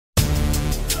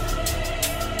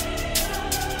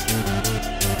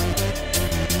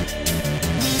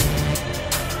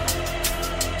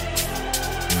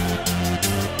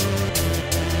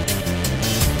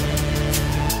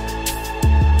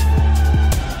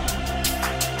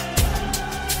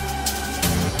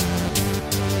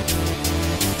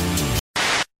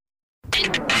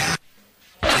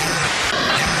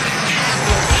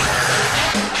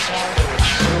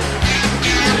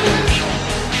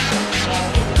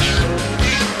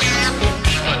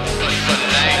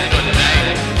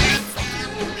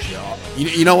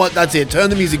You know what? That's it.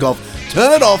 Turn the music off.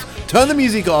 Turn it off. Turn the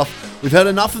music off. We've heard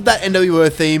enough of that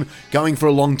NWO theme going for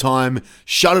a long time.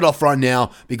 Shut it off right now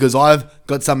because I've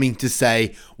got something to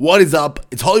say. What is up?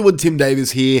 It's Hollywood Tim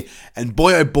Davis here. And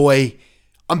boy, oh boy,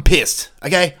 I'm pissed.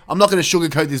 Okay? I'm not going to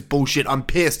sugarcoat this bullshit. I'm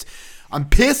pissed. I'm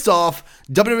pissed off.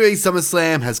 WWE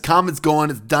Summerslam has come, it's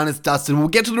gone, it's done, it's dusted. We'll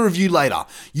get to the review later.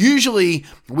 Usually,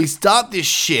 we start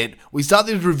these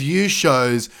review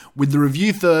shows with the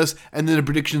review first and then the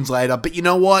predictions later. But you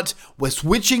know what? We're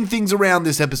switching things around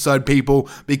this episode, people,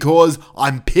 because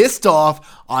I'm pissed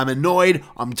off, I'm annoyed,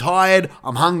 I'm tired,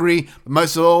 I'm hungry, but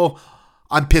most of all,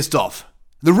 I'm pissed off.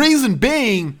 The reason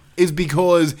being is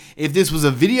because if this was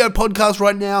a video podcast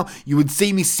right now, you would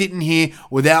see me sitting here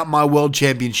without my world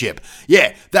championship.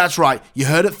 Yeah, that's right. You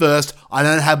heard it first. I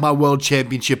don't have my world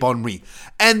championship on me.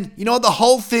 And you know what? The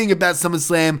whole thing about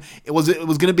SummerSlam, it was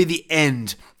going to be the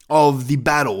end of the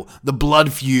battle, the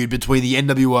blood feud between the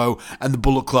NWO and the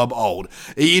Bullet Club Old.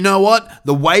 You know what?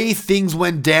 The way things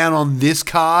went down on this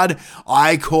card,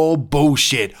 I call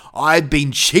bullshit. I've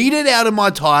been cheated out of my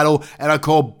title, and I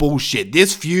call bullshit.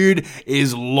 This feud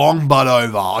is long but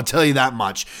over, I'll tell you that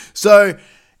much. So,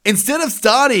 instead of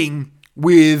starting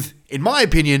with, in my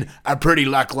opinion, a pretty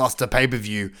lackluster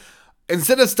pay-per-view,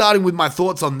 instead of starting with my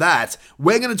thoughts on that,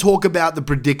 we're going to talk about the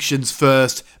predictions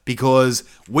first because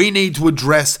we need to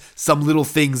address some little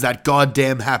things that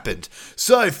goddamn happened.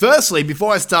 So, firstly,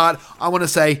 before I start, I want to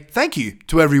say thank you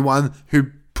to everyone who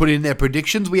put in their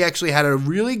predictions. We actually had a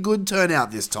really good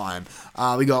turnout this time.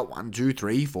 We got 1, 2,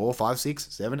 3, 4, 5,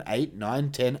 6, 7, 8,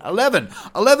 9, 10, 11.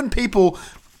 11 people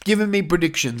giving me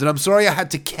predictions, and I'm sorry I had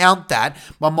to count that.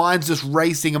 My mind's just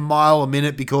racing a mile a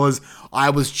minute because I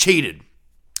was cheated.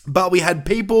 But we had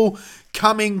regular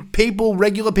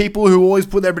people who always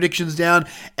put their predictions down,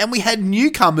 and we had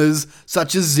newcomers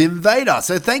such as Zim Vader.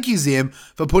 So thank you, Zim,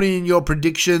 for putting in your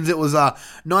predictions. It was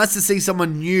nice to see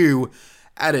someone new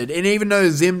added. And even though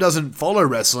Zim doesn't follow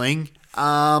wrestling,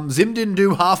 Zim didn't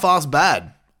do half-assed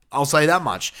bad. I'll say that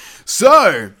much.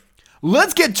 So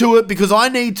let's get to it because I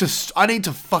need to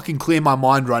fucking clear my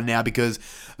mind right now because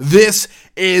this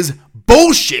is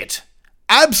bullshit.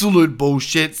 Absolute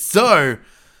bullshit. So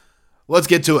let's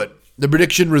get to it. The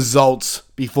prediction results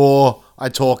before I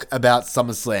talk about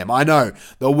SummerSlam. I know,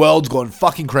 the world's gone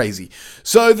fucking crazy.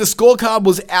 So the scorecard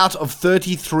was out of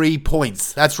 33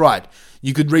 points. That's right.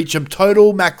 You could reach a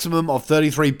total maximum of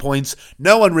 33 points.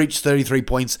 No one reached 33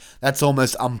 points. That's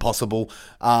almost impossible.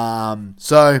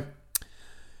 So,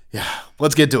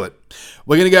 let's get to it.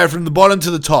 We're going to go from the bottom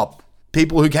to the top.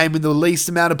 People who came with the least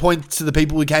amount of points to the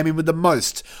people who came in with the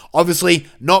most. Obviously,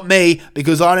 not me,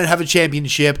 because I don't have a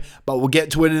championship, but we'll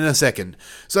get to it in a second.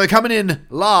 So coming in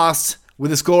last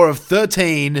with a score of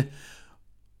 13,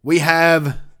 we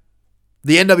have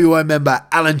the NWO member,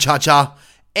 Alan Chacha,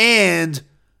 and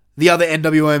the other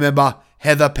NWO member,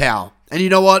 Heather Powell. And you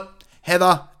know what?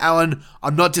 Heather, Alan,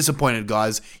 I'm not disappointed,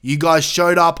 guys. You guys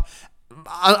showed up.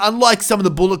 Unlike some of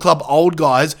the Bullet Club old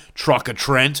guys, Trucker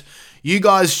Trent, you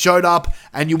guys showed up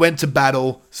and you went to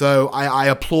battle, so I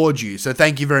applaud you. So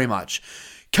thank you very much.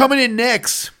 Coming in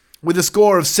next with a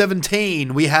score of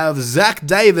 17, we have Zach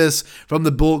Davis from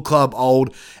the Bullet Club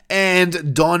Old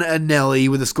and Don Anelli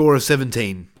with a score of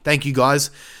 17. Thank you, guys.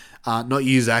 Not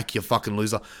you, Zach, you fucking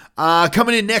loser.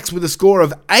 Coming in next with a score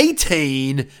of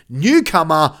 18,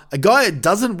 newcomer, a guy that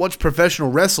doesn't watch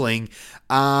professional wrestling,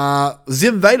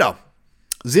 Zim Vader.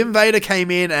 Zim Vader came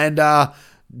in and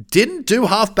didn't do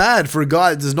half bad for a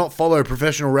guy that does not follow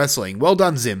professional wrestling. Well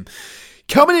done, Zim.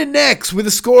 Coming in next with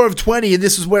a score of 20, and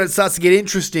this is where it starts to get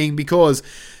interesting because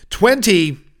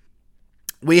 20,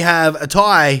 we have a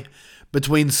tie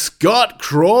between Scott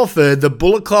Crawford, the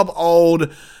Bullet Club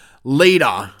Old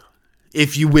leader,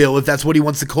 if you will, if that's what he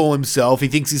wants to call himself. He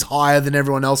thinks he's higher than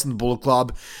everyone else in the Bullet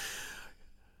Club.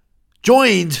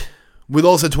 Joined with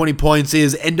also 20 points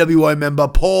is NWO member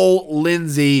Paul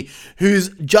Lindsay, who's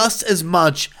just as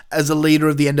much as a leader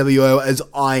of the NWO as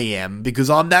I am, because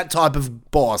I'm that type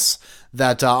of boss,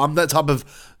 that I'm that type of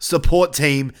support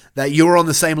team that you're on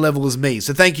the same level as me.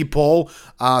 So thank you, Paul.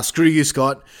 Screw you,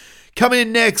 Scott. Coming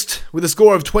in next with a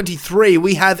score of 23,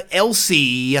 we have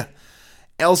Elsie.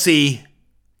 Elsie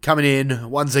coming in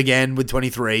once again with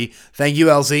 23. Thank you,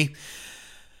 Elsie.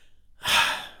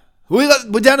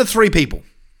 We're down to 3 people.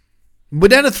 We're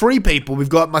down to 3 people. We've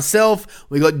got myself,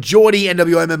 we've got Geordie,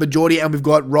 NWO member Geordie, and we've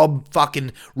got Robert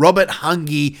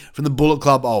Hungy from the Bullet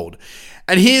Club Old.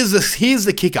 And here's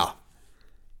the kicker.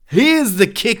 Here's the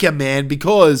kicker, man,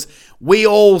 because we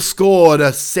all scored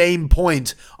a same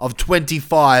point of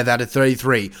 25 out of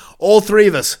 33. All 3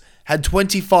 of us had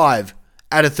 25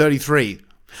 out of 33.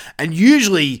 And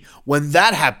usually when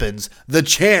that happens, the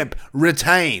champ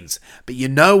retains. But you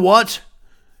know what?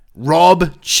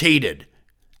 Rob cheated.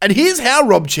 And here's how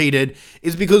Rob cheated,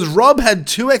 is because Rob had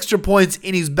 2 extra points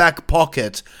in his back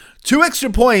pocket. 2 extra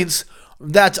points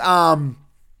that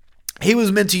he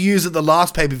was meant to use at the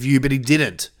last pay-per-view, but he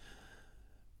didn't.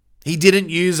 He didn't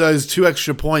use those 2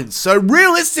 extra points. So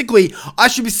realistically, I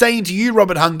should be saying to you,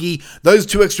 Robert Hungy, those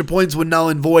 2 extra points were null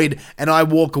and void, and I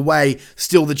walk away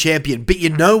still the champion. But you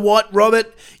know what,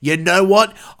 Robert? You know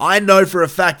what? I know for a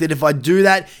fact that if I do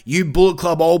that, you Bullet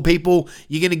Club old people,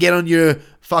 you're going to get on your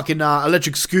fucking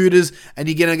electric scooters, and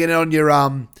you're going to get on your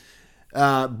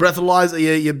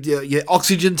breathalyzer, your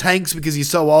oxygen tanks because you're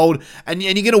so old, and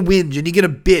you're going to whinge, and you're going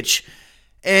to bitch.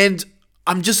 And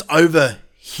I'm just over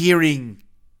hearing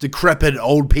decrepit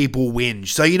old people whinge.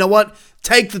 So you know what?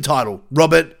 Take the title,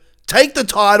 Robert. Take the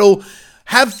title.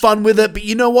 Have fun with it. But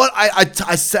you know what?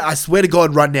 I swear to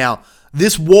God right now,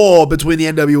 this war between the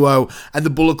NWO and the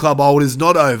Bullet Club Old is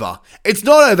not over. It's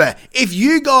not over. If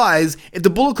the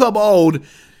Bullet Club Old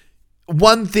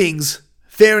won things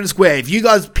fair and square, if you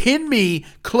guys pin me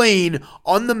clean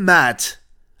on the mat,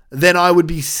 then I would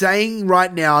be saying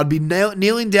right now, I'd be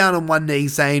kneeling down on one knee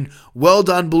saying, well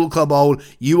done, Bullet Club Old,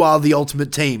 you are the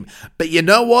ultimate team. But you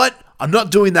know what? I'm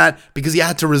not doing that because you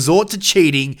had to resort to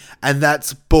cheating, and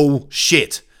that's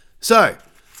bullshit. So,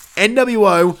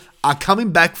 NWO are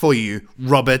coming back for you,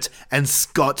 Robert and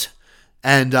Scott,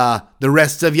 and the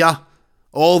rest of you,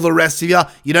 all the rest of you.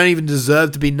 You don't even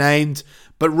deserve to be named.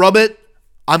 But Robert,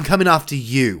 I'm coming after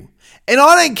you. And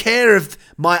I don't care if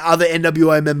my other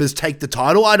NWO members take the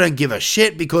title. I don't give a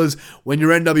shit, because when you're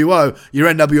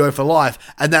NWO for life.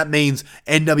 And that means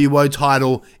NWO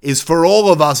title is for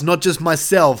all of us, not just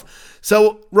myself.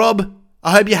 So, Rob,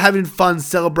 I hope you're having fun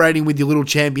celebrating with your little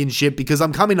championship, because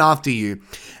I'm coming after you.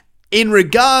 In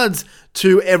regards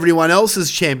to everyone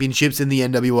else's championships in the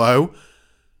NWO,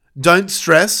 don't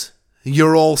stress,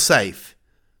 you're all safe.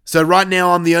 So right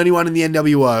now, I'm the only one in the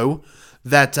NWO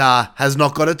that has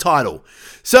not got a title.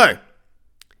 So,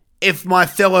 if my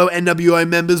fellow NWO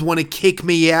members want to kick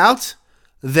me out,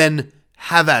 then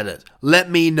have at it.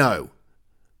 Let me know.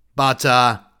 But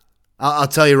I'll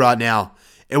tell you right now,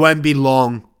 it won't be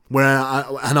long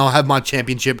and I'll have my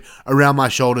championship around my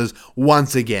shoulders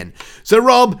once again. So,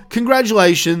 Rob,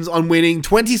 congratulations on winning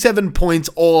 27 points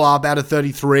all up out of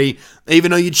 33, even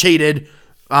though you cheated.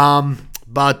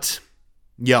 But,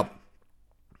 yep.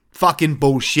 Fucking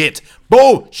bullshit.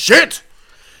 Bullshit!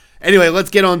 Anyway,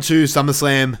 let's get on to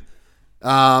SummerSlam.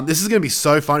 This is going to be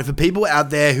so fun. For people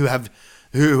out there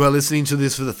who are listening to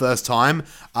this for the first time,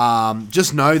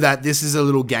 just know that this is a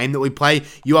little game that we play.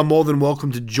 You are more than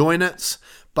welcome to join us.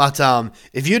 But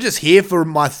if you're just here for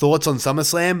my thoughts on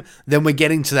SummerSlam, then we're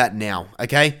getting to that now,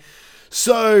 okay?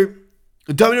 So,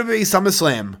 WWE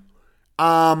Summerslam.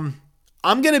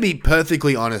 I'm going to be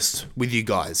perfectly honest with you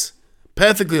guys.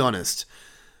 Perfectly honest.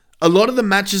 A lot of the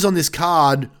matches on this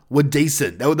card were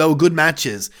decent. They were good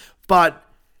matches. But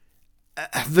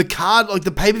the card, like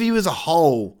the pay-per-view as a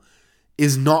whole,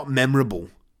 is not memorable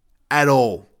at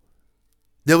all.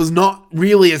 There was not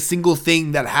really a single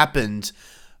thing that happened.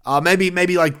 Maybe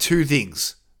like 2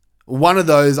 things. One of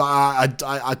those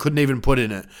I couldn't even put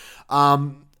in it.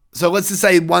 So let's just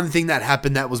say one thing that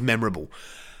happened that was memorable.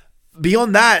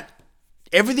 Beyond that,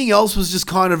 everything else was just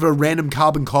kind of a random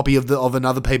carbon copy of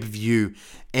another pay-per-view.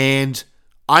 And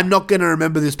I'm not going to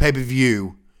remember this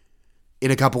pay-per-view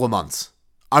in a couple of months.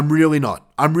 I'm really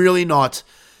not.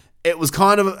 It was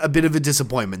kind of a bit of a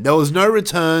disappointment. There was no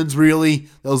returns, really.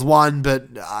 There was one, but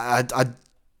I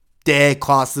dare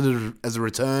class it as a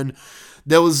return.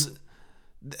 There was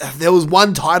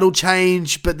one title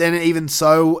change, but then even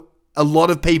so, a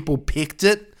lot of people picked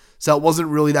it, so it wasn't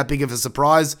really that big of a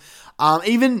surprise.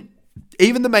 Even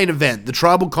the main event, the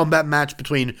tribal combat match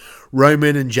between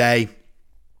Roman and Jay.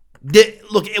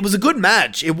 Look, it was a good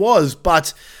match. It was,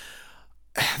 but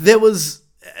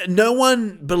no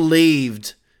one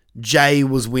believed Jay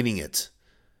was winning it.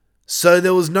 So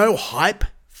there was no hype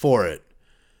for it.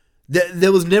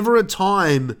 There was never a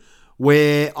time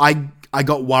where I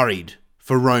got worried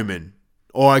for Roman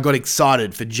or I got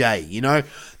excited for Jay, you know?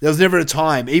 There was never a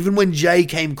time. Even when Jay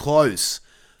came close,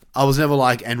 I was never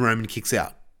like, and Roman kicks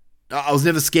out. I was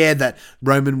never scared that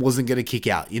Roman wasn't going to kick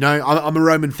out. You know, I'm a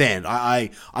Roman fan. I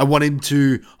want him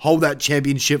to hold that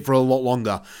championship for a lot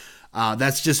longer.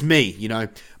 That's just me, you know.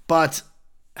 But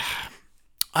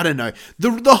I don't know.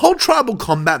 The whole tribal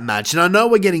combat match, and I know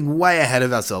we're getting way ahead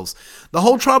of ourselves. The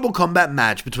whole tribal combat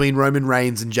match between Roman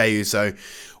Reigns and Jey Uso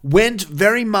went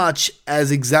very much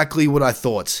as exactly what I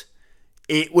thought.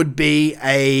 It would be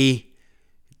a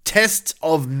test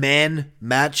of man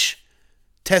match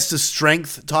test of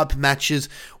strength type matches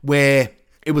where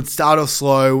it would start off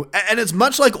slow, and it's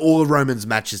much like all of Roman's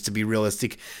matches, to be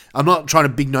realistic. I'm not trying to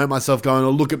big note myself going,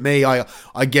 oh, look at me,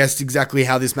 I guessed exactly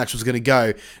how this match was going to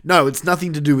go. No, it's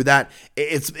nothing to do with that.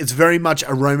 It's very much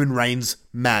a Roman Reigns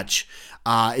match.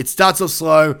 It starts off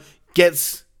slow,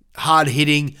 gets hard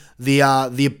hitting, the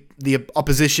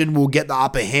opposition will get the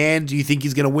upper hand. You think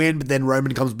he's going to win, but then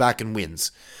Roman comes back and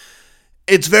wins.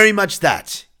 It's very much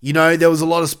that. You know, there was a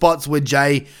lot of spots where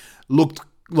Jay looked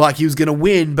like he was going to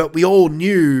win, but we all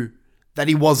knew that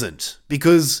he wasn't.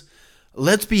 Because,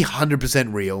 let's be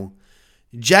 100% real,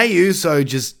 Jey Uso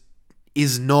just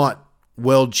is not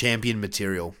world champion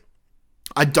material.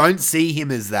 I don't see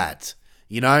him as that,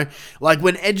 you know? Like,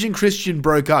 when Edge and Christian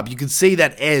broke up, you could see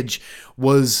that Edge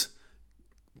was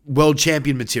world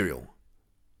champion material.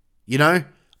 You know?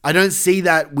 I don't see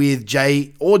that with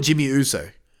Jey or Jimmy Uso.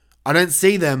 I don't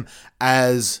see them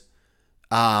as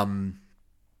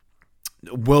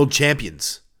world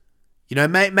champions. You know,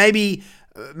 maybe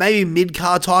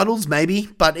mid-card titles, maybe.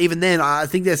 But even then, I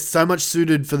think they're so much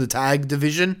suited for the tag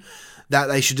division that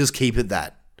they should just keep it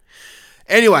that.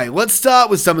 Anyway, let's start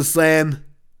with SummerSlam.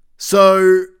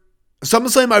 So,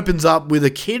 SummerSlam opens up with a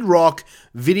Kid Rock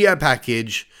video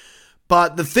package,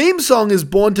 but the theme song is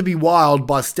Born to be Wild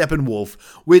by Steppenwolf,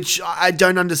 which I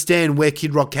don't understand where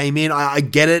Kid Rock came in. I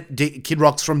get it. Kid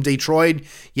Rock's from Detroit.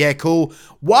 Yeah, cool.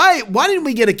 Why didn't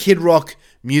we get a Kid Rock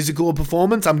musical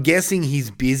performance? I'm guessing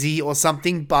he's busy or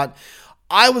something, but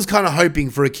I was kind of hoping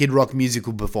for a Kid Rock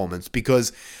musical performance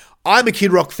because I'm a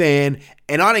Kid Rock fan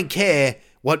and I don't care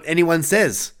what anyone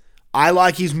says. I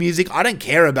like his music. I don't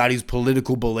care about his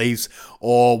political beliefs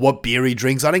or what beer he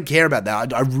drinks. I don't care about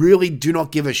that. I really do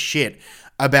not give a shit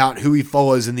about who he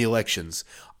follows in the elections.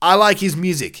 I like his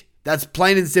music. That's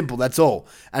plain and simple. That's all.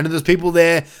 And there's people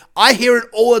there. I hear it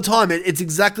all the time. It's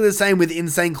exactly the same with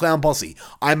Insane Clown Posse.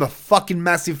 I'm a fucking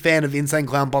massive fan of Insane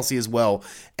Clown Posse as well.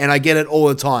 And I get it all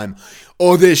the time.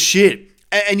 Oh, they're shit.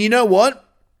 And you know what?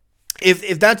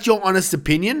 If that's your honest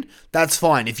opinion, that's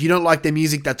fine. If you don't like their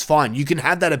music, that's fine. You can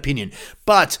have that opinion.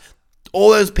 But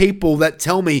all those people that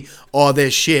tell me, oh,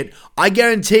 they're shit, I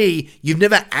guarantee you've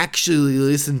never actually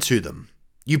listened to them.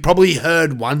 You probably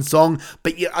heard one song,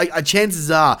 but chances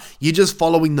are you're just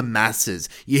following the masses.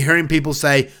 You're hearing people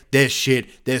say, they're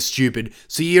shit, they're stupid.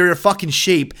 So you're a fucking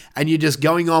sheep and you're just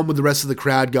going on with the rest of the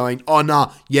crowd going, oh,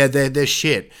 nah, yeah, they're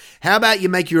shit. How about you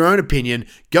make your own opinion,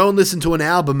 go and listen to an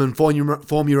album and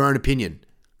form your own opinion.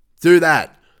 Do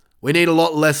that. We need a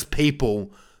lot less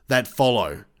people that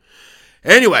follow.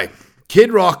 Anyway,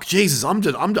 Kid Rock, Jesus,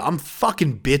 I'm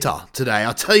fucking bitter today.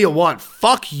 I'll tell you what,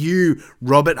 fuck you,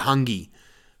 Robert Hungy.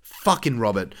 Fucking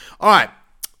Robert. Alright,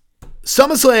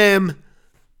 SummerSlam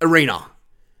Arena.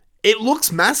 It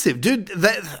looks massive, dude.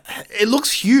 It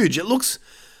looks huge. It looks...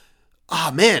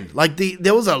 Oh, man. Like,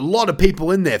 there was a lot of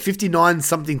people in there.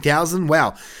 59-something thousand.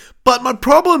 Wow. But my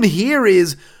problem here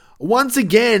is, once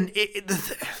again,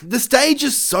 the stage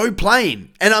is so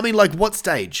plain. And I mean, like, what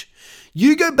stage?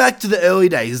 You go back to the early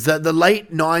days, the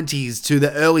late 90s to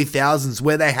the early thousands,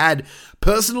 where they had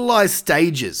personalized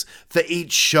stages for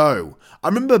each show. I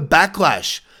remember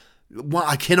Backlash. Well,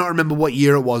 I cannot remember what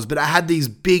year it was, but I had these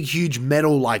big, huge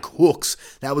metal like hooks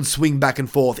that would swing back and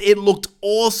forth. It looked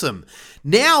awesome.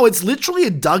 Now it's literally a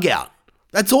dugout.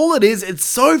 That's all it is. It's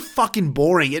so fucking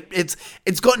boring.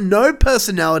 It's got no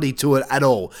personality to it at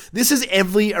all. This is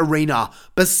every arena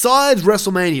besides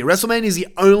WrestleMania. WrestleMania is the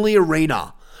only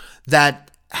arena that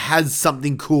has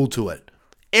something cool to it.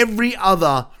 Every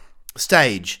other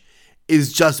stage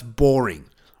is just boring,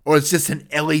 or it's just an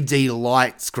LED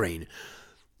light screen.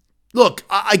 Look,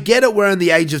 I get it, we're in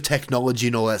the age of technology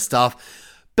and all that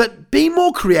stuff, but be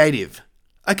more creative,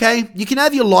 okay? You can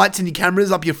have your lights and your cameras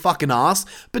up your fucking ass,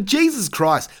 but Jesus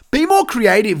Christ, be more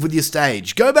creative with your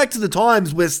stage. Go back to the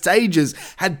times where stages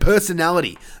had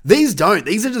personality. These don't.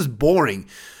 These are just boring.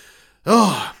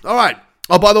 Oh, all right.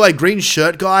 Oh, by the way, Green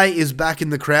Shirt Guy is back in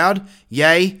the crowd.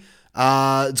 Yay.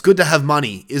 It's good to have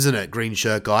money, isn't it, Green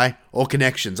Shirt Guy? Or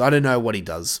connections. I don't know what he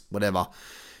does. Whatever.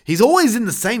 He's always in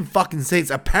the same fucking seats.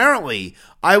 Apparently,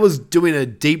 I was doing a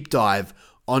deep dive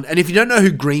on... And if you don't know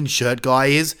who Green Shirt Guy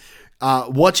is,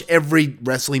 watch every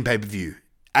wrestling pay-per-view.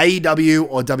 AEW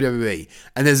or WWE.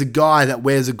 And there's a guy that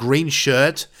wears a green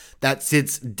shirt that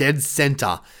sits dead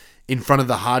center in front of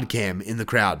the hard cam in the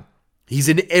crowd. He's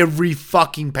in every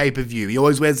fucking pay-per-view. He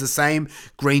always wears the same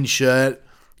green shirt.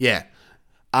 Yeah.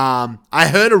 I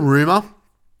heard a rumor.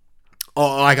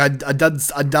 Oh, like I done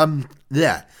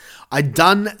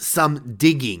some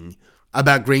digging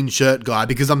about Green Shirt Guy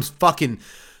because I'm fucking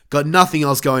got nothing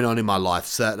else going on in my life,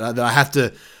 so that I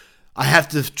have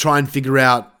to try and figure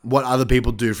out what other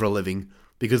people do for a living.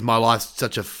 because my life's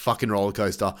such a fucking roller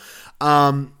coaster.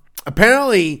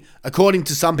 Apparently, according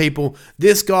to some people,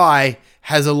 this guy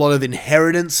has a lot of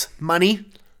inheritance money,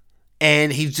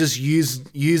 and he's just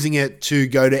using it to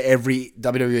go to every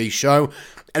WWE show.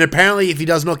 And apparently, if he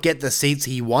does not get the seats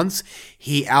he wants,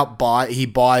 he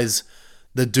buys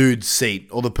the dude's seat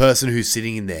or the person who's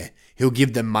sitting in there. He'll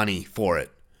give them money for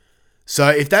it. So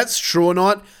if that's true or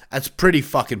not, that's pretty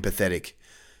fucking pathetic.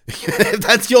 If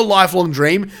that's your lifelong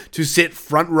dream, to sit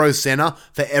front row center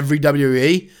for every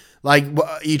WWE, like,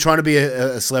 are you trying to be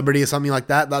a celebrity or something like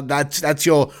that? That's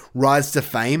your rise to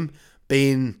fame,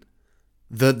 being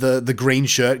the green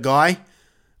shirt guy?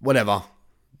 Whatever.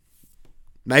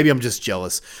 Maybe I'm just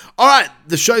jealous. All right,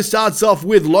 the show starts off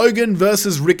with Logan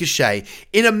versus Ricochet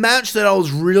in a match that I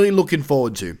was really looking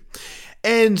forward to.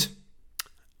 And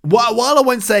while I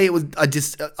won't say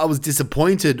I was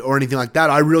disappointed or anything like that,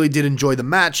 I really did enjoy the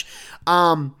match.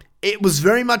 It was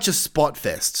very much a spot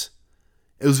fest.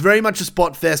 It was very much a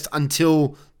spot fest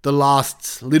until the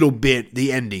last little bit,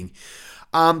 the ending.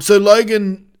 So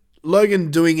Logan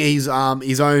doing his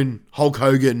own Hulk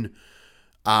Hogan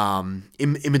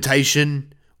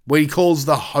imitation, where he calls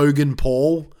the Hogan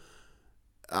Paul.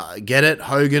 Get it?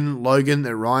 Hogan, Logan, it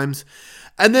rhymes.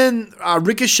 And then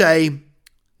Ricochet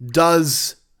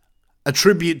does a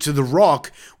tribute to The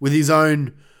Rock with his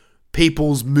own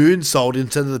people's moonsault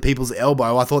instead of the people's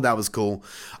elbow. I thought that was cool.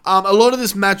 A lot of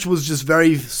this match was just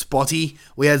very spotty.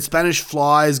 We had Spanish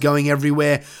flies going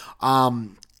everywhere.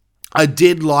 I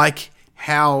did like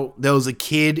how there was a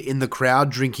kid in the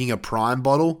crowd drinking a Prime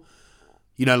bottle,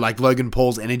 you know, like Logan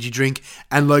Paul's energy drink,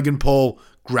 and Logan Paul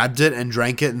grabbed it and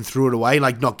drank it and threw it away,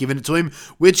 like not giving it to him,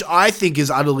 which I think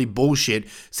is utterly bullshit,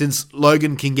 since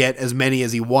Logan can get as many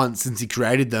as he wants since he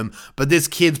created them, but this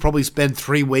kid's probably spent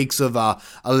 3 weeks of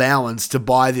allowance to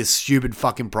buy this stupid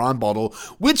fucking Prime bottle,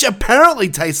 which apparently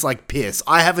tastes like piss.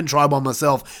 I haven't tried one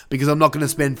myself because I'm not going to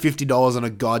spend $50 on a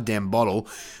goddamn bottle,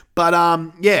 but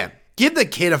yeah, give the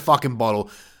kid a fucking bottle.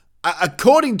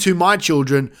 According to my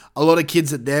children, a lot of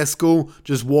kids at their school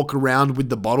just walk around with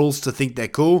the bottles to think they're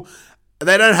cool.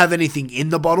 They don't have anything in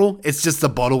the bottle. It's just the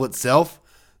bottle itself.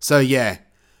 So yeah,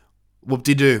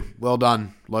 whoop-de-doo. Well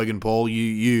done, Logan Paul.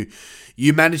 You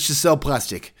managed to sell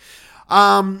plastic.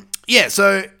 Yeah,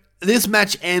 so this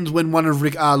match ends when one of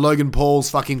Logan Paul's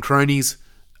fucking cronies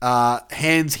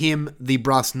hands him the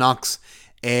brass knucks,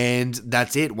 and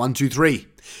that's it. 1, 2, 3.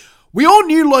 We all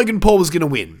knew Logan Paul was going to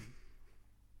win.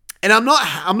 And I'm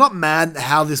not mad at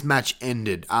how this match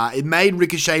ended. It made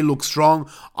Ricochet look strong.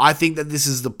 I think that this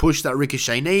is the push that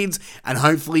Ricochet needs, and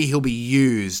hopefully he'll be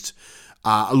used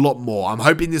a lot more. I'm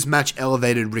hoping this match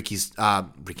elevated Ricky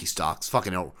Starks.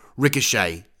 Fucking hell,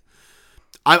 Ricochet.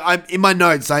 I in my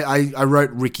notes I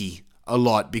wrote Ricky a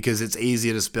lot because it's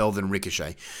easier to spell than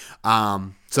Ricochet.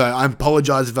 So I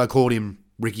apologize if I called him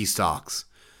Ricky Starks.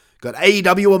 Got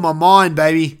AEW on my mind,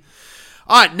 baby.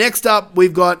 All right, next up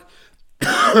we've got.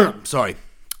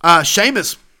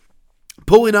 Sheamus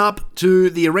pulling up to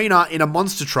the arena in a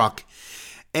monster truck,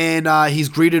 and he's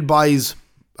greeted by his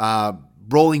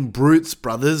Brawling Brutes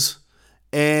brothers,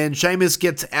 and Sheamus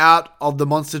gets out of the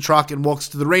monster truck and walks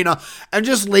to the arena and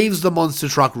just leaves the monster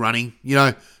truck running, you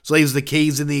know, just leaves the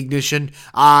keys in the ignition.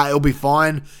 It'll be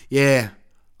fine. Yeah,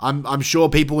 I'm sure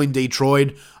people in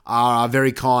Detroit are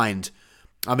very kind.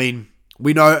 I mean,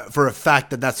 we know for a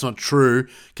fact that that's not true,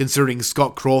 considering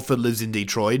Scott Crawford lives in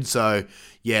Detroit, so,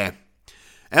 yeah.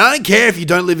 And I don't care if you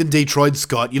don't live in Detroit,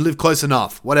 Scott. You live close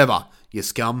enough. Whatever, you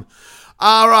scum.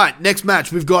 Alright, next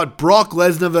match. We've got Brock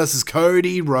Lesnar versus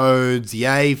Cody Rhodes.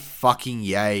 Yay, fucking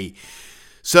yay.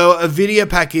 So, a video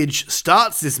package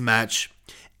starts this match,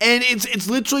 and it's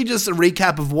literally just a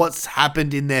recap of what's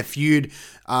happened in their feud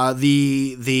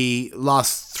the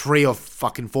last 3 or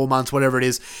fucking 4 months, whatever it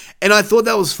is. And I thought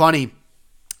that was funny,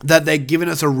 that they're giving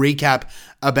us a recap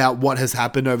about what has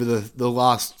happened over the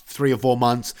last 3 or 4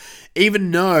 months, even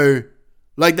though,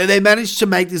 like, they managed to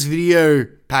make this video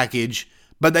package,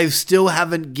 but they still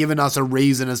haven't given us a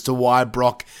reason as to why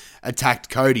Brock attacked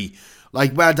Cody.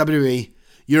 Like, wow, WWE,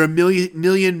 you're a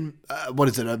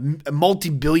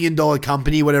multi-billion-dollar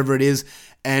company, whatever it is,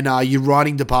 and your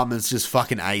writing department's just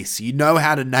fucking ace. You know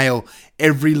how to nail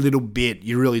every little bit.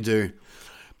 You really do.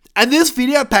 And this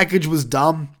video package was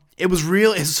dumb. It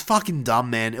was fucking dumb,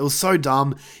 man. It was so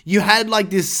dumb. You had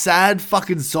like this sad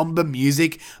fucking somber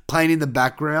music playing in the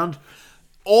background.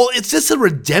 It's just a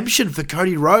redemption for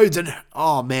Cody Rhodes, and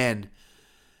oh man.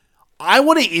 I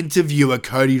want to interview a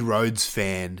Cody Rhodes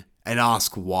fan and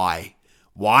ask why.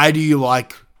 Why do you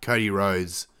like Cody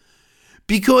Rhodes?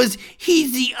 Because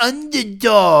he's the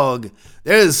underdog.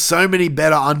 There's so many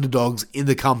better underdogs in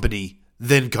the company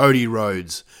than Cody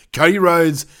Rhodes. Cody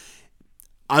Rhodes,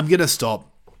 I'm going to stop.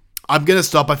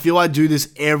 I feel I do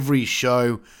this every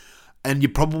show, and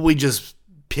you're probably just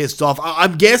pissed off.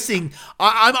 I'm guessing,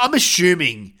 I'm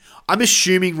assuming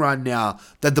right now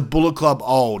that the Bullet Club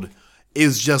old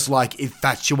is just like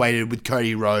infatuated with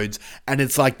Cody Rhodes, and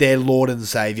it's like their Lord and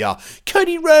Savior.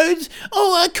 Cody Rhodes,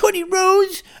 Cody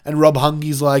Rhodes. And Rob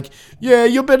Hungy's like, yeah,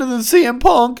 you're better than CM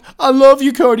Punk. I love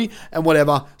you, Cody, and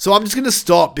whatever. So I'm just going to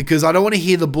stop because I don't want to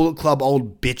hear the Bullet Club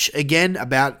old bitch again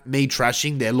about me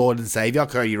trashing their Lord and Savior,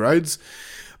 Cody Rhodes.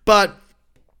 But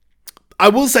I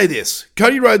will say this.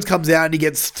 Cody Rhodes comes out and he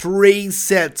gets 3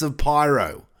 sets of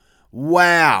pyro.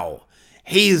 Wow.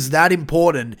 He is that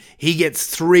important. He gets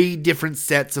 3 different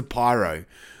sets of pyro.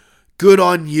 Good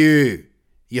on you,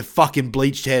 you fucking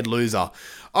bleached head loser.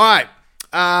 All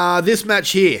right, this match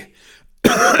here.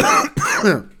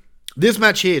 This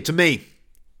match here, to me,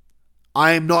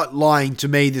 I am not lying. To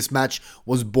me, this match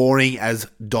was boring as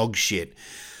dog shit.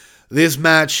 This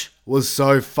match was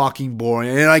so fucking boring.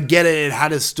 And I get it, it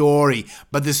had a story,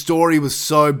 but the story was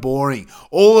so boring.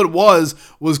 All it was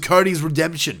Cody's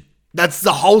redemption. That's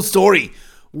the whole story.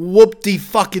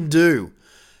 Whoop-de-fucking-do.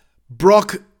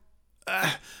 Brock...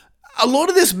 a lot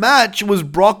of this match was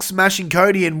Brock smashing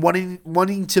Cody and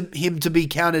wanting him to be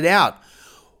counted out.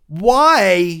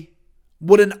 Why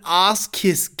would an ass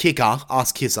kicker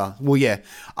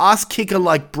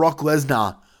like Brock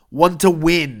Lesnar want to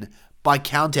win by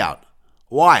countout?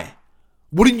 Why?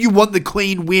 Wouldn't you want the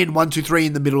clean win 1, 2, 3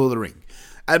 in the middle of the ring?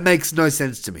 It makes no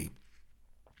sense to me.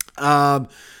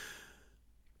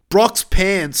 Brock's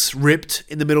pants ripped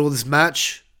in the middle of this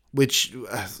match, which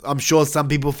I'm sure some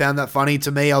people found that funny.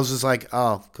 To me, I was just like,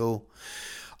 oh, cool.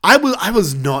 I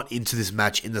was not into this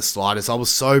match in the slightest. I was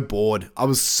so bored.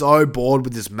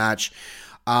 With this match.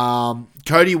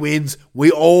 Cody wins.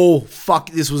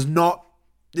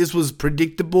 This was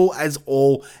predictable as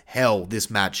all hell, this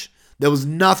match. There was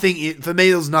nothing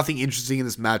interesting in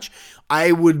this match.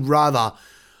 I would rather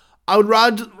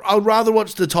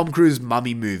watch the Tom Cruise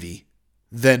Mummy movie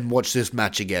than watch this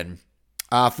match again.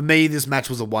 For me, this match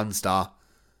was a 1 star.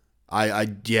 I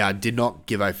did not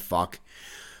give a fuck.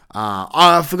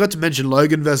 I forgot to mention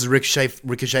Logan versus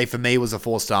Ricochet for me was a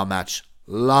 4-star match.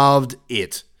 Loved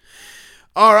it.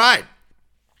 All right.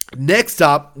 Next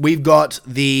up, we've got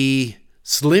the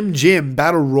Slim Jim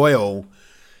Battle Royal.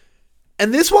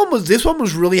 And this one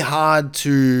was really hard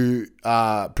to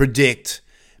predict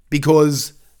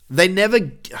because they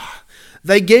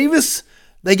gave us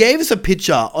a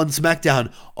picture on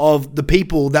SmackDown of the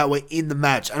people that were in the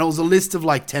match, and it was a list of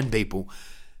like 10 people.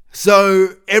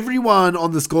 So everyone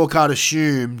on the scorecard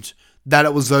assumed that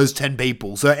it was those 10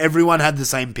 people. So everyone had the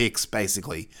same picks,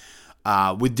 basically,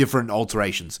 with different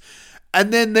alterations.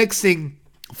 And then next thing,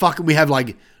 we have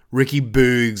like Ricky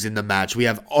Boogs in the match. We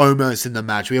have Omos in the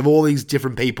match. We have all these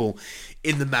different people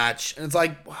in the match. And it's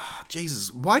like,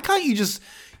 Jesus, why can't you just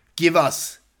give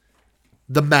us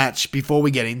the match before we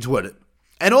get into it?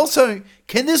 And also,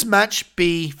 can this match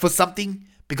be for something?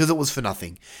 Because it was for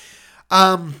nothing.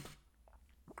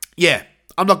 Yeah,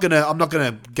 I'm not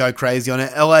gonna go crazy on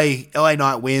it. LA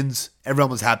Knight wins. Everyone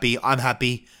was happy. I'm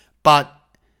happy. But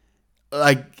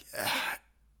like,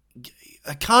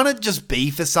 can't it just be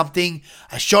for something?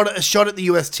 A shot at the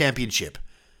US Championship,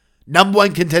 number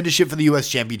 1 contendership for the US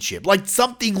Championship, like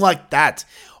something like that.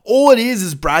 All it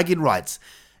is bragging rights.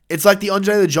 It's like the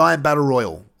Andre the Giant Battle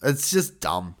Royal. It's just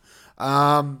dumb.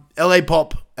 LA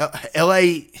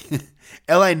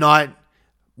Knight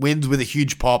wins with a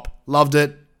huge pop. Loved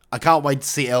it. I can't wait to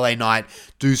see LA Knight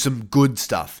do some good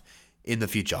stuff in the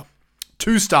future.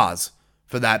 2 stars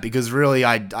for that because really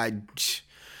it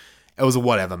was a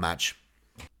whatever match.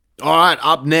 All right,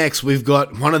 up next we've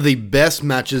got one of the best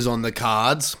matches on the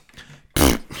cards.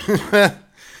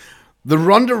 The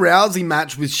Ronda Rousey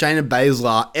match with Shayna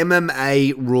Baszler,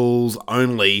 MMA rules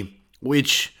only,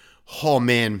 which, oh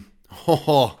man,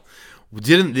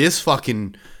 didn't this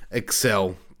fucking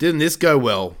excel? Didn't this go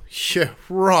well? Yeah,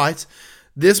 right.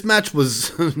 This match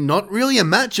was not really a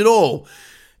match at all.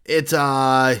 It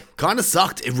kind of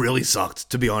sucked. It really sucked,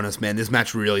 to be honest, man. This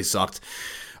match really sucked.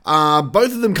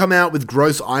 Both of them come out with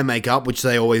gross eye makeup, which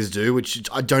they always do, which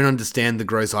I don't understand the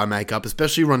gross eye makeup,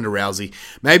 especially Ronda Rousey.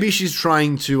 Maybe she's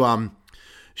trying to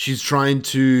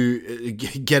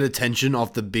get attention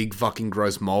off the big fucking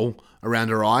gross mole around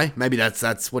her eye. Maybe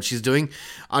that's what she's doing.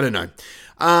 I don't know.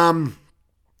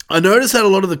 I noticed that a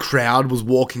lot of the crowd was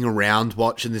walking around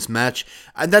watching this match,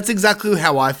 and that's exactly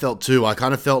how I felt too. I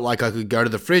kind of felt like I could go to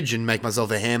the fridge and make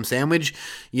myself a ham sandwich,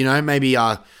 maybe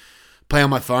play on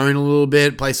my phone a little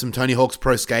bit, play some Tony Hawk's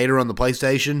Pro Skater on the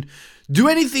PlayStation, do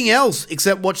anything else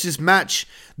except watch this match.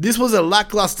 This was a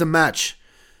lackluster match.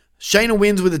 Shayna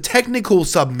wins with a technical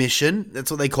submission. That's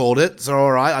what they called it. So,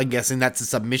 alright, I'm guessing that's a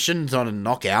submission. It's not a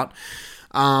knockout.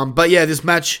 But yeah, this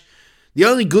match, the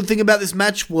only good thing about this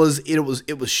match was it was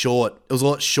short. It was a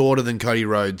lot shorter than Cody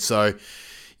Rhodes. So,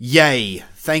 yay.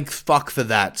 Thank fuck for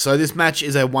that. So, this match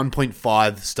is a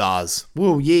 1.5 stars.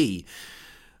 Woo, yee.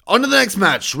 On to the next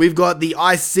match. We've got the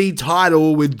IC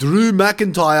title with Drew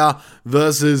McIntyre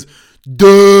versus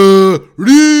the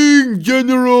Ring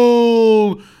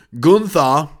General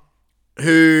Gunther,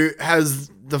 who has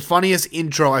the funniest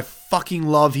intro. I fucking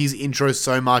love his intro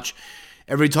so much.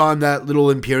 Every time that little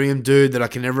Imperium dude that I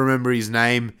can never remember his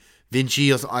name,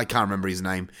 Vinci, I can't remember his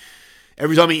name.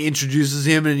 Every time he introduces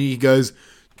him and he goes,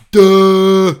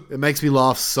 duh, it makes me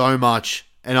laugh so much.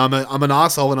 And I'm an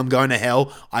asshole and I'm going to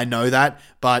hell. I know that,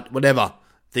 but whatever.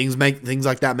 Things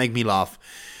like that make me laugh.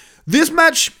 This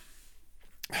match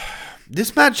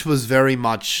was very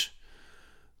much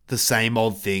the same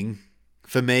old thing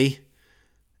for me.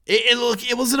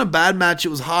 It wasn't a bad match. It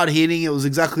was hard hitting. It was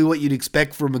exactly what you'd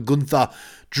expect from a Gunther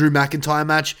Drew McIntyre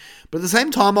match. But at the same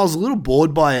time, I was a little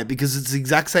bored by it because it's the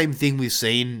exact same thing we've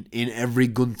seen in every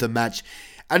Gunther match.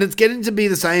 And it's getting to be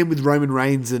the same with Roman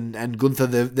Reigns and Gunther.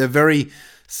 They're very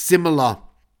similar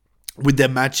with their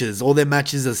matches. All their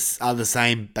matches are the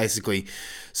same, basically.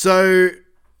 So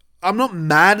I'm not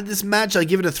mad at this match. I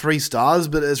give it a 3 stars,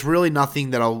 but it's really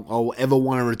nothing that I'll ever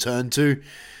want to return to.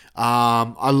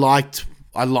 I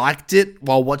liked it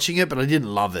while watching it, but I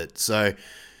didn't love it. So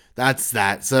that's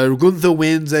that. So Gunther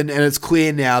wins, and it's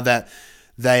clear now that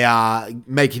they are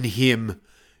making him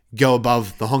go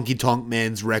above the Honky Tonk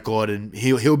Man's record, and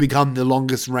he'll become the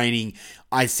longest reigning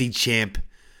IC champ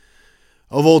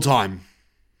of all time.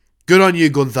 Good on you,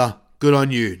 Gunther. Good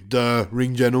on you, the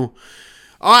Ring General.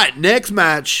 All right, next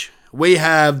match. We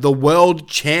have the World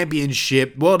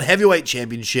Heavyweight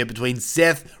Championship between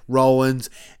Seth Rollins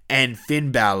and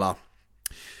Finn Balor.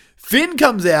 Finn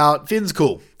comes out. Finn's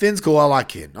cool. I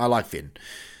like Finn.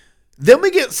 Then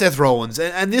we get Seth Rollins,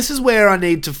 and this is where I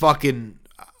need to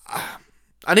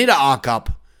arc up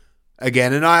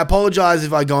again. And I apologize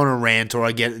if I go on a rant or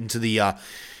I get into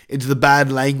the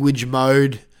bad language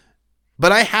mode,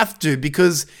 but I have to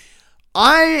because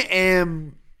I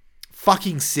am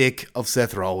fucking sick of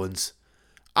Seth Rollins.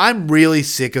 I'm really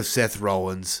sick of Seth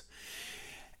Rollins,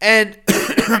 and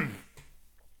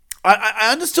I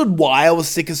understood why I was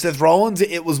sick of Seth Rollins.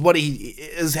 It was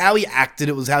how he acted.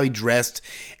 It was how he dressed.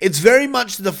 It's very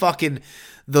much the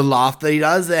laugh that he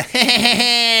does.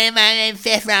 My name's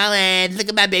Seth Rollins. Look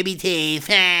at my baby teeth.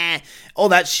 All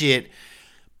that shit.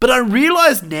 But I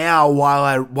realize now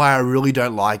why I really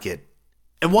don't like it.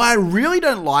 And why I really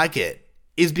don't like it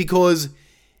is because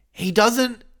he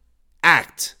doesn't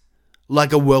act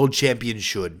like a world champion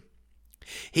should.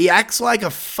 He acts like a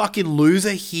fucking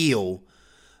loser heel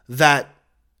that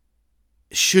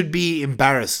should be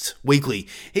embarrassed weekly.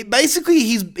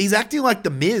 He's acting like The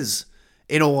Miz,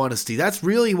 in all honesty. That's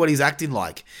really what he's acting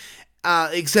like.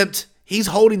 Except he's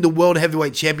holding the World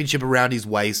Heavyweight Championship around his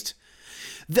waist.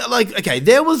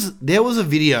 There was a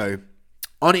video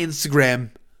on Instagram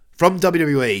from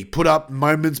WWE put up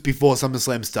moments before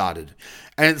SummerSlam started.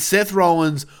 And it's Seth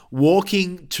Rollins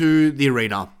walking to the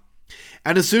arena.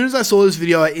 And as soon as I saw this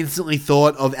video, I instantly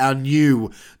thought of our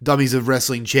new Dummies of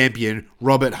Wrestling champion,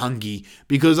 Robert Hungy,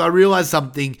 because I realized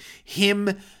something.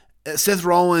 Seth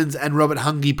Rollins and Robert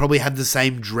Hungy probably had the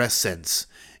same dress sense.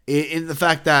 In the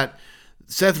fact that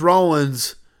Seth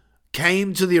Rollins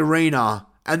came to the arena,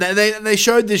 and they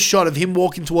showed this shot of him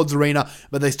walking towards the arena,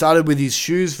 but they started with his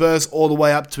shoes first all the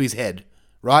way up to his head,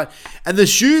 right? And the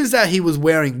shoes that he was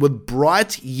wearing were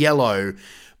bright yellow,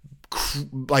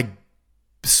 like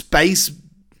space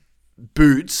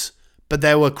boots, but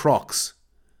they were Crocs.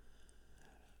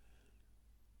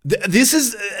 This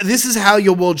is how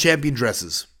your world champion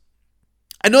dresses.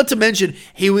 And not to mention,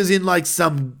 he was in like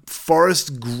some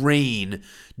forest green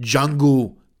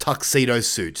jungle tuxedo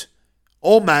suit.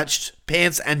 All matched,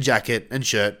 pants and jacket and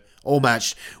shirt, all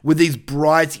matched, with these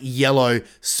bright yellow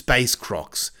space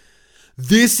Crocs.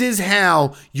 This is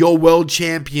how your world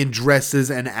champion dresses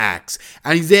and acts.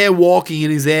 And he's there walking,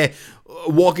 and he's there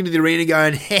walking to the arena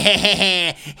going,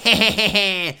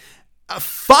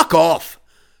 fuck off.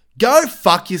 Go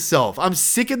fuck yourself. I'm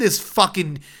sick of this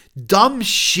fucking dumb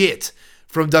shit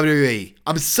from WWE.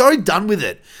 I'm so done with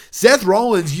it. Seth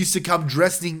Rollins used to come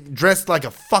dressed like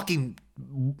a fucking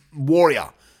warrior.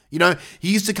 You know,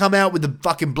 he used to come out with the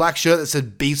fucking black shirt that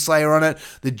said Beast Slayer on it,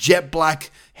 the jet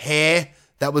black hair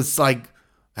that was like,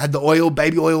 had the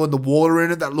baby oil and the water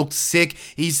in it that looked sick.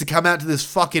 He used to come out to this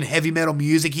fucking heavy metal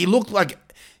music. He looked like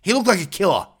a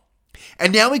killer.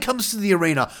 And now he comes to the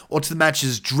arena or to the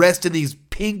matches dressed in these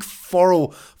pink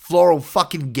floral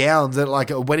fucking gowns that like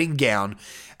a wedding gown.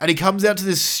 And he comes out to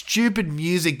this stupid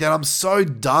music that I'm so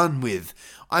done with.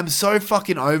 I'm so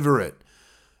fucking over it.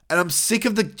 And I'm sick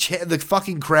of the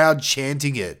fucking crowd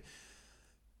chanting it.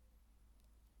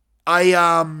 I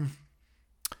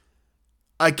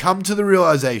come to the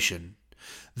realization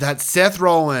that Seth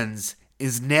Rollins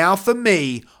is now, for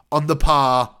me, on the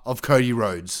par of Cody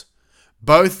Rhodes.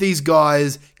 Both these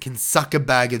guys can suck a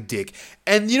bag of dick.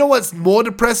 And you know what's more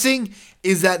depressing?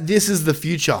 Is that this is the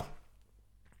future.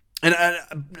 And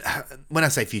when I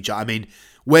say future, I mean,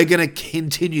 we're going to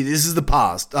continue. This is the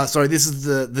past. This is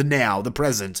the now, the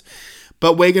present.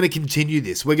 But we're going to continue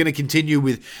this. We're going to continue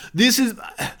with... This is...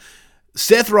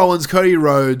 Seth Rollins, Cody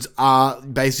Rhodes are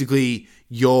basically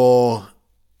your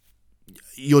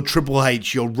Triple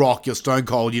H, your Rock, your Stone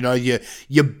Cold, you know,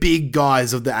 your big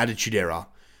guys of the Attitude Era.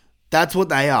 That's what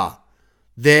they are.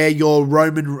 They're your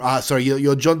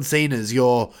your John Cena's,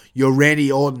 your Randy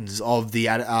Orton's of the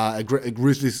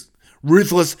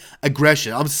ruthless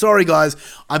aggression. I'm sorry, guys.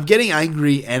 I'm getting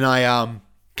angry and I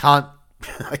can't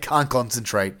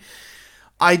concentrate.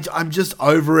 I'm just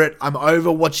over it. I'm over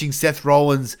watching Seth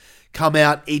Rollins come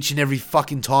out each and every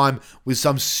fucking time with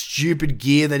some stupid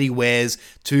gear that he wears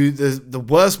to the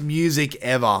worst music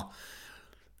ever.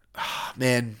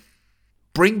 Man,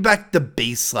 bring back the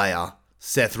Beast Slayer,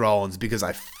 Seth Rollins, because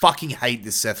I fucking hate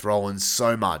this Seth Rollins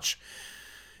so much.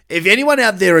 If anyone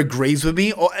out there agrees with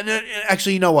me, and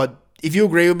actually, you know what? If you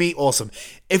agree with me, awesome.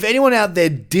 If anyone out there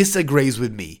disagrees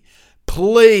with me,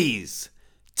 please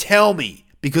tell me.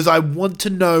 Because I want to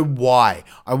know why.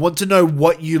 I want to know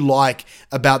what you like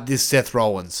about this Seth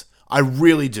Rollins. I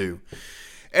really do.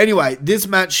 Anyway, this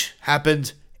match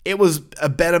happened. It was a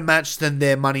better match than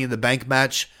their Money in the Bank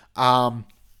match. But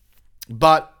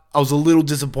I was a little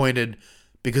disappointed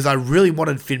because I really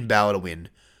wanted Finn Balor to win.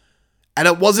 And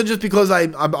it wasn't just because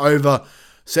I'm over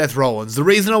Seth Rollins. The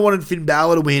reason I wanted Finn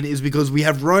Balor to win is because we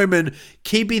have Roman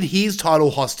keeping his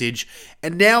title hostage,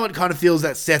 and now it kind of feels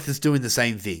that Seth is doing the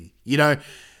same thing. You know,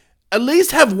 at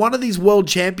least have one of these world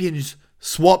champions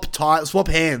swap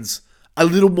hands a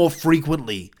little more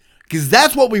frequently, because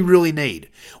that's what we really need.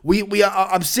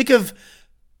 I'm sick of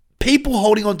people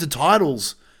holding on to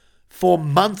titles for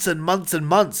months and months and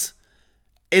months.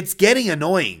 It's getting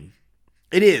annoying.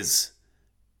 It is.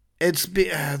 It's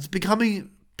becoming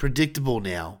predictable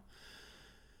now.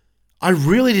 I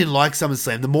really didn't like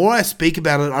SummerSlam. The more I speak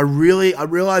about it, I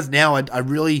realize now I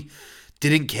really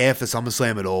didn't care for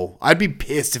SummerSlam at all. I'd be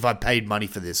pissed if I paid money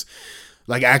for this.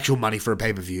 Like actual money for a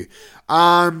pay-per-view.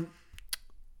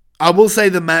 I will say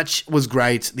the match was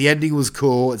great. The ending was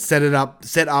cool. It set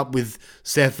up with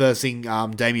Seth versus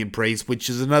Damian Priest, which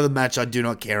is another match I do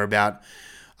not care about.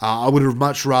 I would have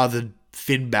much rather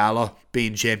Finn Balor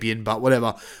being champion, but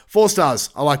whatever. 4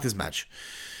 stars. I like this match.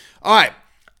 All right.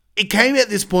 It came at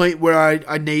this point where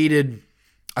I needed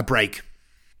a break.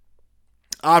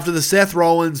 After the Seth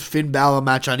Rollins Finn Balor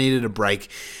match, I needed a break.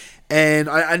 And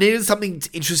I needed something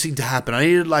interesting to happen. I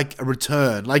needed like a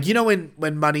return. Like, you know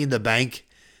when Money in the Bank,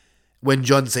 when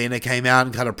John Cena came out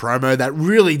and cut a promo, that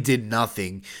really did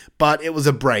nothing. But it was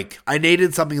a break. I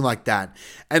needed something like that.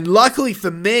 And luckily for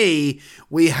me,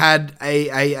 we had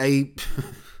a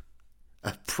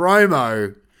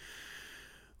promo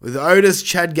with Otis,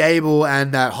 Chad Gable,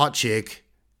 and that hot chick,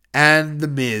 and The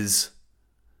Miz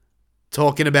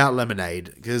talking about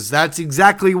lemonade. Because that's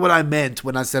exactly what I meant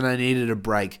when I said I needed a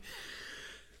break.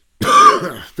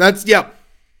 Thank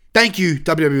you,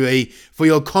 WWE, for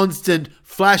your constant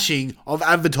flashing of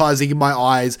advertising in my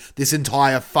eyes this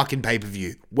entire fucking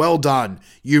pay-per-view. Well done.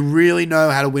 You really know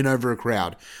how to win over a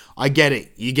crowd. I get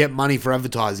it. You get money for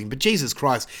advertising, but Jesus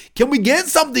Christ, can we get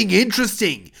something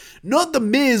interesting? Not The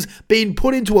Miz being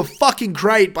put into a fucking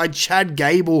crate by Chad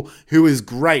Gable, who is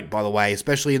great, by the way,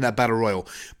 especially in that Battle Royal,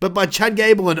 but by Chad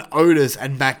Gable and Otis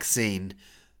and Maxine.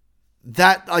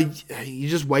 You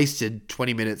just wasted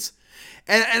 20 minutes.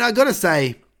 And I gotta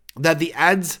say that the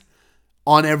ads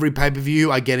on every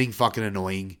pay-per-view are getting fucking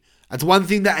annoying. That's one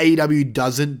thing that AEW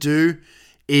doesn't do,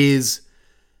 is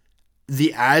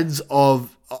the ads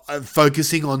of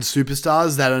focusing on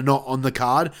superstars that are not on the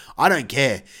card. I don't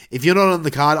care. If you're not on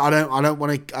the card, I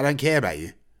don't care about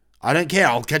you. I don't care.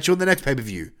 I'll catch you on the next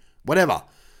pay-per-view. Whatever.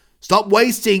 Stop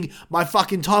wasting my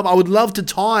fucking time. I would love to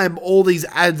time all these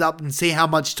ads up and see how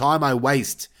much time I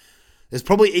waste. There's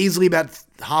probably easily about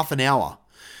half an hour.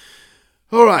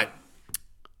 All right.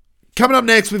 Coming up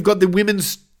next, we've got the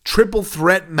women's triple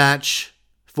threat match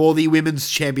for the women's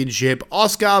championship.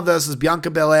 Asuka versus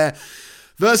Bianca Belair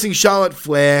versus Charlotte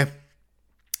Flair.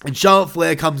 And Charlotte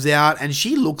Flair comes out and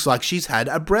she looks like she's had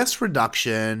a breast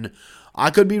reduction.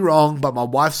 I could be wrong, but my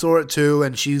wife saw it too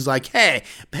and she's like, hey,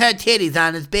 her titties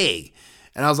aren't as big.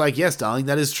 And I was like, yes, darling,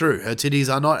 that is true. Her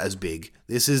titties are not as big.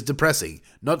 This is depressing.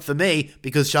 Not for me,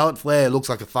 because Charlotte Flair looks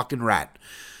like a fucking rat.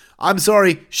 I'm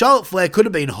sorry, Charlotte Flair could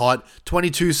have been hot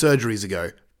 22 surgeries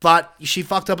ago, but she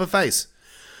fucked up her face.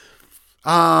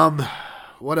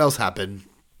 What else happened?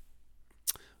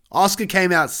 Asuka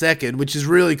came out second, which is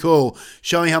really cool,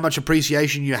 showing how much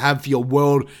appreciation you have for your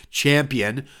world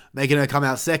champion, making her come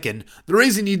out second. The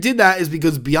reason you did that is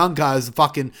because Bianca is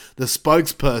fucking the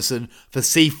spokesperson for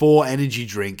C4 energy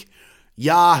drink.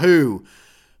 Yahoo!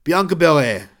 Bianca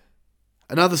Belair,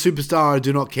 another superstar I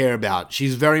do not care about.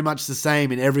 She's very much the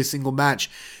same in every single match,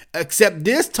 except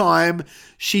this time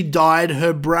she dyed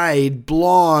her braid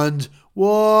blonde.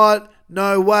 What?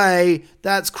 No way.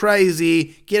 That's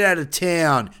crazy. Get out of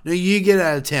town. No, you get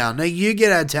out of town. No, you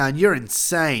get out of town. You're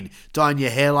insane. Dyeing your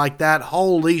hair like that.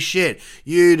 Holy shit.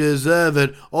 You deserve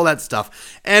it. All that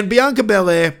stuff. And Bianca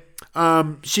Belair,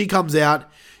 she comes out.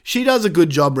 She does a good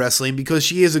job wrestling because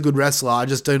she is a good wrestler. I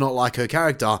just do not like her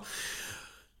character.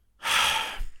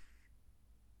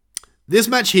 This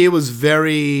match here was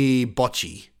very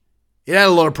botchy. It had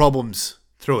a lot of problems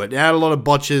through it. It had a lot of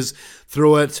botches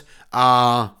through it.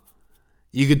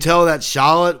 You could tell that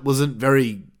Charlotte wasn't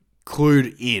very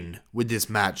clued in with this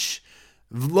match.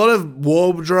 A lot of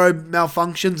wardrobe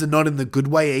malfunctions and not in the good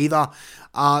way either.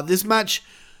 This match,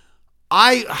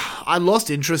 I lost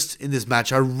interest in this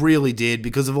match. I really did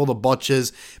because of all the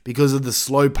botches, because of the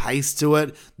slow pace to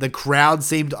it. The crowd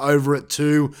seemed over it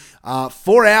too.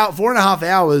 4.5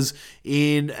 hours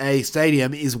in a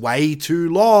stadium is way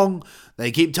too long. They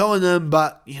keep telling them,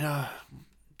 but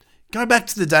go back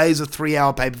to the days of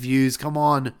 3-hour pay-per-views. Come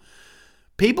on.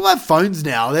 People have phones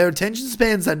now. Their attention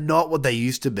spans are not what they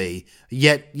used to be.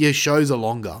 Yet your shows are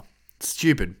longer. It's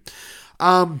stupid.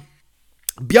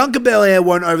 Bianca Belair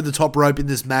went over the top rope in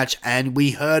this match and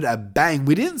we heard a bang.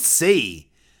 We didn't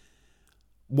see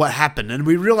what happened and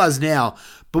we realize now.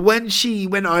 But when she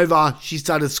went over, she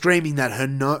started screaming that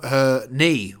her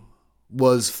knee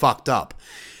was fucked up.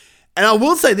 And I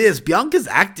will say this, Bianca's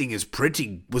acting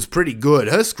was pretty good.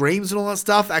 Her screams and all that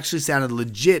stuff actually sounded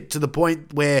legit to the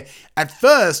point where at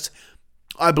first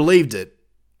I believed it.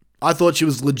 I thought she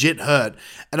was legit hurt.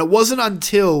 And it wasn't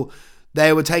until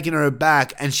they were taking her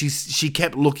back and she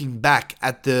kept looking back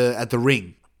at the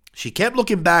ring. She kept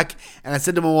looking back and I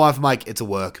said to my wife, Mike, it's a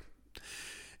work.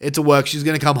 It's a work. She's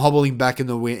going to come hobbling back in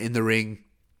the ring.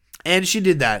 And she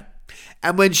did that.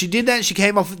 And when she did that, she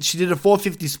did a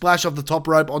 450 splash off the top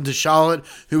rope onto Charlotte,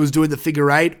 who was doing the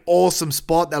figure eight. Awesome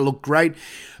spot. That looked great.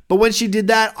 But when she did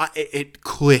that, it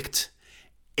clicked.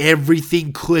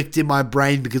 Everything clicked in my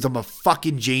brain because I'm a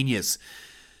fucking genius.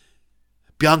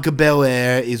 Bianca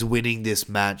Belair is winning this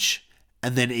match.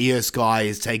 And then Io Sky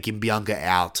is taking Bianca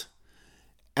out.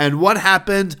 And what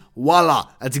happened? Voila.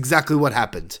 That's exactly what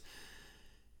happened.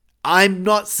 I'm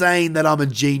not saying that I'm a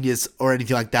genius or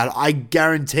anything like that. I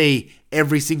guarantee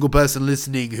every single person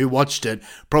listening who watched it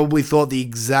probably thought the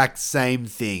exact same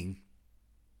thing.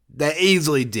 They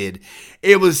easily did.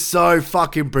 It was so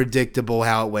fucking predictable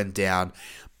how it went down.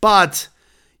 But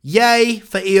yay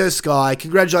for Io Sky.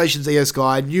 Congratulations, Io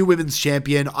Sky. New women's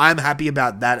champion. I'm happy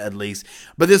about that at least.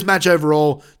 But this match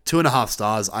overall, 2.5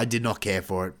 stars. I did not care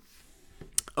for it.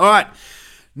 Alright.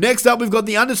 Next up, we've got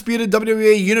the undisputed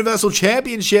WWE Universal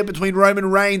Championship between Roman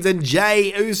Reigns and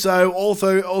Jey Uso,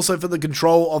 also for the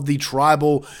control of the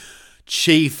Tribal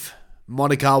Chief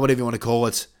moniker, whatever you want to call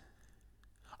it.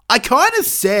 I kind of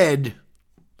said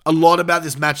a lot about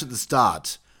this match at the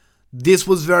start. This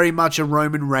was very much a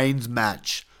Roman Reigns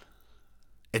match.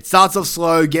 It starts off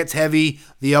slow, gets heavy,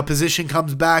 the opposition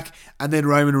comes back, and then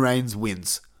Roman Reigns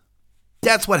wins.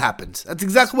 That's what happened. That's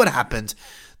exactly what happened.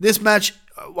 This match,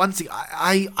 once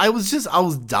I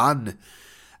was done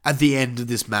at the end of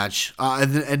this match, at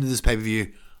the end of this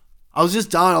pay-per-view. I was just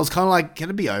done. I was kind of like,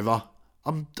 can it be over?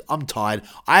 I'm tired.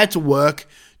 I had to work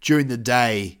during the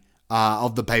day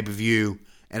of the pay-per-view,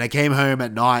 and I came home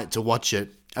at night to watch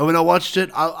it. And when I watched it,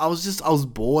 I was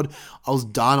bored. I was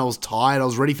done. I was tired. I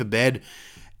was ready for bed.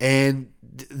 And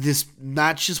this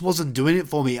match just wasn't doing it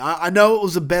for me. I know it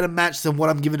was a better match than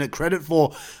what I'm giving it credit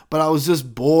for, but I was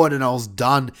just bored and I was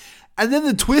done. And then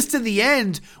the twist at the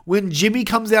end, when Jimmy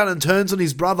comes out and turns on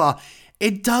his brother,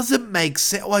 it doesn't make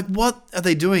sense. Like, what are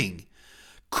they doing?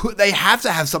 They have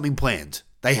to have something planned.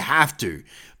 They have to.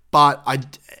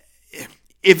 But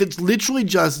if it's literally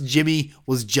just Jimmy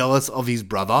was jealous of his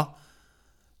brother,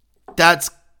 that's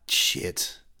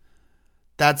shit.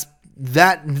 That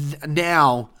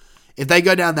now, if they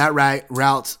go down that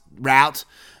route,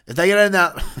 If they go down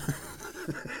that...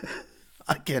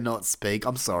 I cannot speak.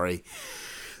 I'm sorry.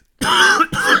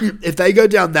 If they go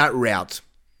down that route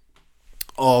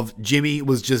of Jimmy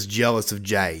was just jealous of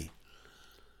Jay,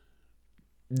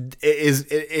 it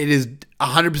is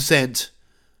 100%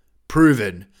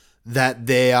 proven that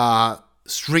they are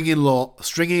stringing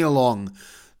along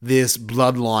this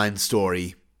bloodline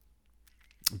story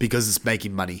because it's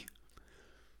making money.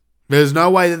 There's no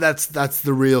way that's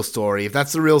the real story. If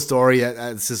that's the real story,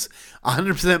 it's just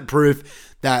 100%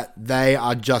 proof that they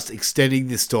are just extending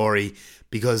this story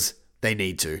because they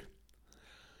need to.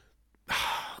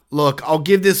 Look, I'll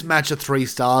give this match a 3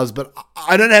 stars, but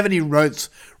I don't have any notes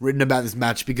written about this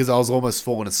match because I was almost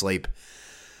falling asleep.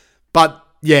 But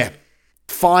yeah,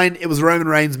 fine. It was a Roman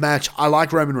Reigns match. I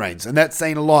like Roman Reigns, and that's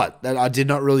saying a lot that I did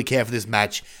not really care for this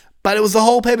match. But it was the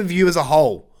whole pay-per-view as a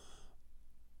whole.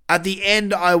 At the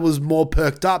end, I was more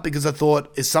perked up because I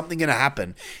thought, is something going to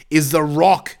happen? Is The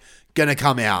Rock going to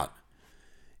come out?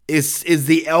 Is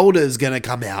the Elders going to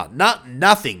come out?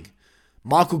 Nothing.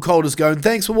 Michael Cole is going,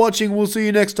 thanks for watching. We'll see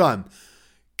you next time.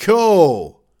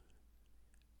 Cool.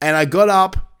 And I got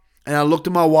up and I looked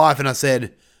at my wife and I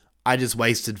said, I just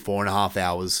wasted 4.5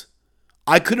 hours.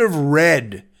 I could have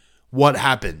read what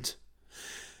happened.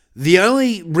 The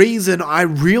only reason I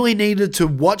really needed to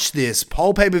watch this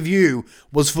whole pay-per-view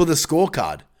was for the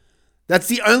scorecard. That's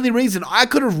the only reason. I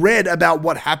could have read about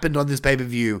what happened on this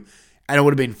pay-per-view and it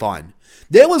would have been fine.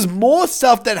 There was more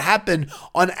stuff that happened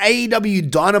on AEW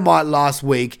Dynamite last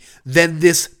week than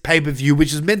this pay-per-view,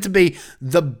 which is meant to be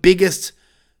the biggest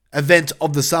event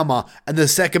of the summer and the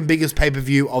second biggest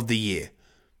pay-per-view of the year.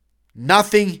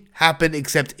 Nothing happened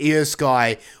except Io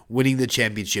Sky winning the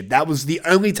championship. That was the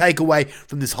only takeaway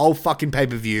from this whole fucking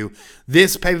pay-per-view.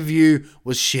 This pay-per-view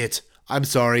was shit. I'm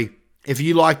sorry. If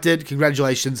you liked it,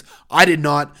 congratulations. I did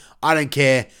not. I don't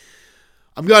care.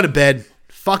 I'm going to bed.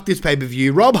 Fuck this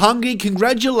pay-per-view. Rob Hungry,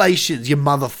 congratulations, you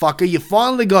motherfucker. You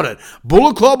finally got it.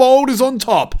 Bullet Club Old is on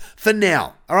top for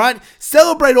now. Alright?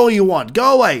 Celebrate all you want.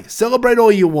 Go away. Celebrate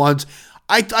all you want.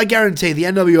 I guarantee the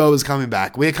NWO is coming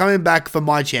back. We're coming back for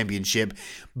my championship.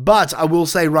 But I will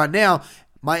say right now,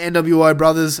 my NWO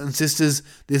brothers and sisters,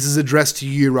 this is addressed to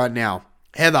you right now.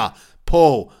 Heather,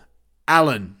 Paul,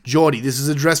 Alan, Geordie, this is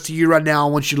addressed to you right now.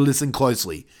 I want you to listen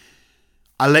closely.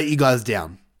 I let you guys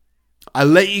down. I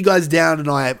let you guys down and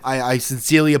I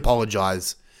sincerely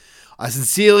apologize. I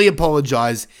sincerely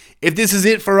apologize. If this is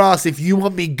it for us, if you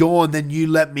want me gone, then you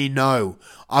let me know.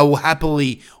 I will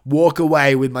happily walk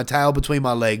away with my tail between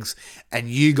my legs and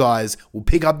you guys will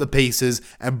pick up the pieces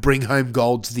and bring home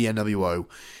gold to the NWO.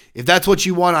 If that's what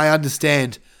you want, I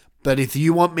understand. But if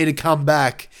you want me to come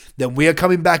back, then we are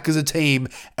coming back as a team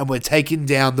and we're taking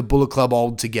down the Bullet Club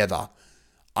Old together.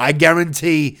 I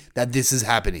guarantee that this is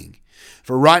happening.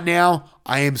 For right now,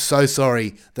 I am so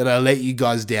sorry that I let you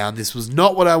guys down. This was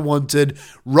not what I wanted.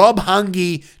 Rob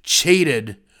Hungry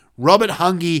cheated. Robert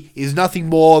Hungry is nothing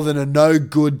more than a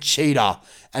no-good cheater,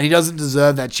 and he doesn't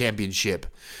deserve that championship.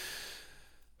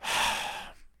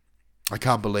 I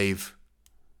can't believe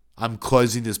I'm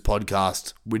closing this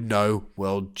podcast with no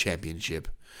world championship.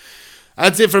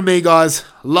 That's it from me, guys.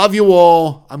 Love you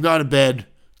all. I'm going to bed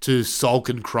to sulk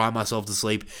and cry myself to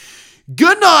sleep.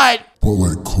 Good night.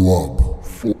 Bullet Club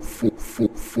for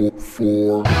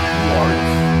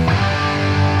life.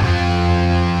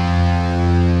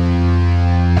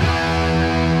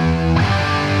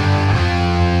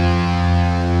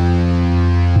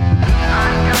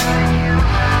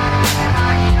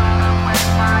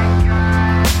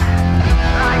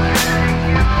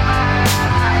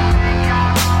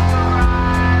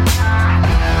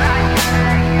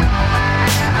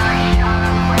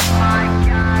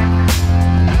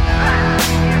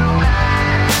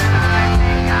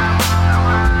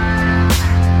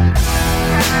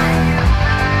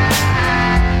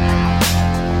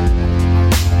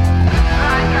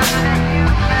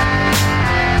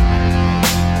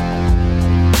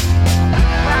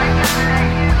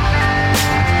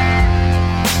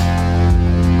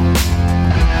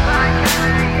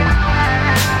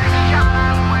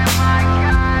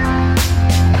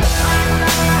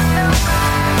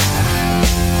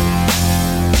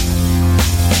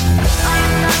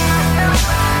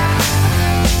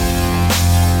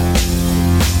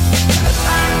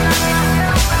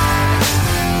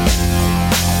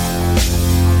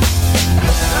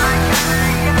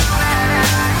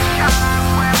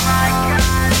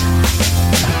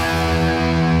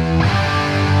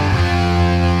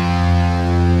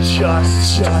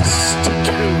 Just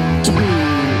too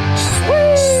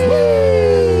sweet.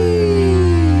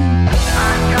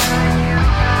 I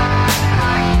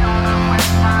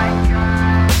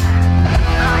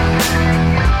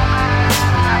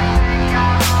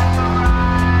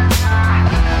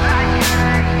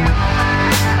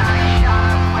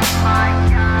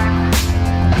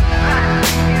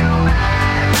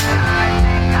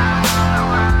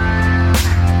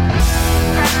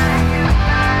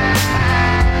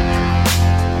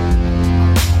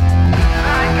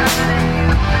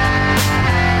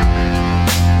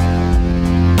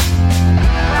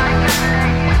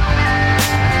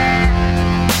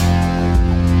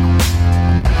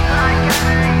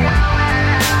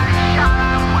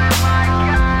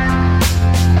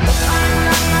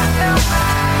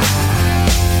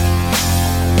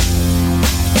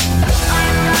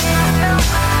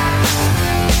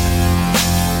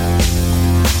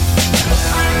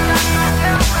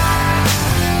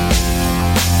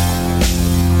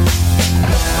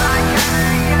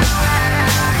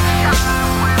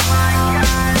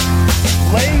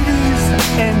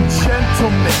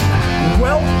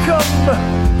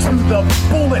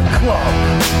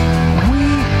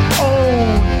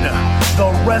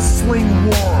wrestling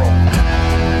world.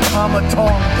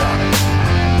 Tamatonga,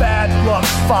 Bad Luck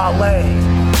Fale,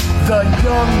 the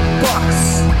Young Bucks,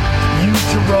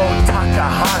 Yujiro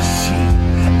Takahashi,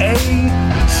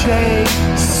 AJ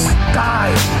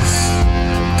Styles,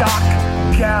 Doc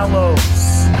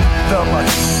Gallows, the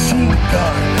Machine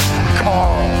Gun,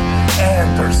 Carl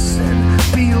Anderson.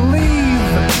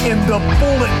 Believe in the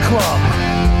Bullet Club.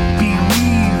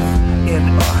 Believe in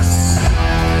us.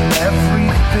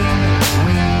 Everything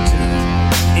we do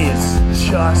is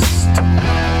just